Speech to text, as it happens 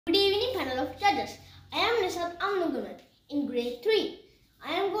Good evening, panel of judges. I am Nesath Amunugama in grade 3.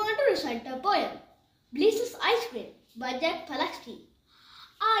 I am going to recite the poem Bleezer's Ice Cream by Jack Palaksky.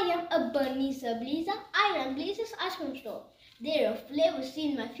 I am a Bleezer. I run Bleezer's ice cream store. There are flavors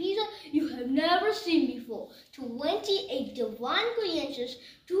in my freezer you have never seen before. 28 divine creations,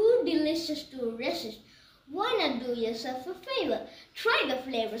 too delicious to resist. Why not do yourself a favor? Try the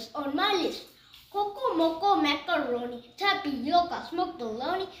flavors on my list. Cocoa, mocha, macaroni, tapioca, smoked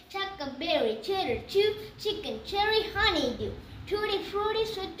bologna, Catergory, cheddar chew, chicken, cherry, honeydew, tutti frutti,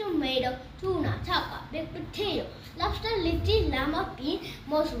 sweet tomato, tuna, tapa, baked potato, lobster, lychee, llama bean,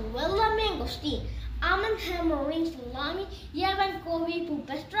 mozzarella, mangosteen, almond, hammer, salami, yavan, kobe,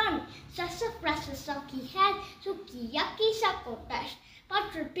 pastrami, sassafras, sake, hat, sukiyaki, sakotash,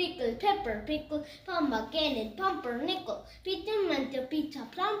 butter pickle, pepper pickle, pomegranate, pumpernickel, pizza, pizza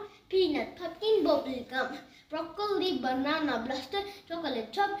plum, peanut, pumpkin, bubble gum, broccoli, banana, bluster,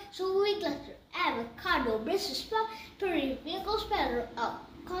 chocolate chop, sweet cluster, avocado, Brussels sprout, periwinkle, sparrow,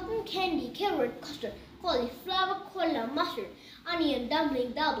 cotton candy, carrot custard, cauliflower, cola, mustard, onion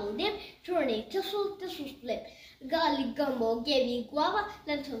dumpling, double dip, turnip, thistle flip, garlic gumbo, gravy, guava,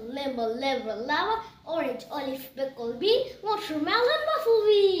 lentil, lemon, liver, lava, orange, olive, pickle, bean, watermelon,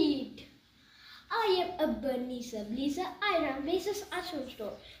 buffleweed. I am a Bleezer. I run Bleezer's ice cream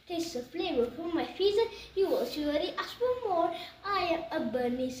store. Taste the flavor from my freezer. You will surely ask for more. I am a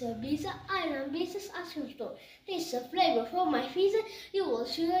Bleezer. I run Bleezer's ice cream store. Taste the flavor from my freezer. You will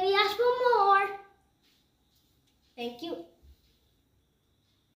surely ask for more. Thank you.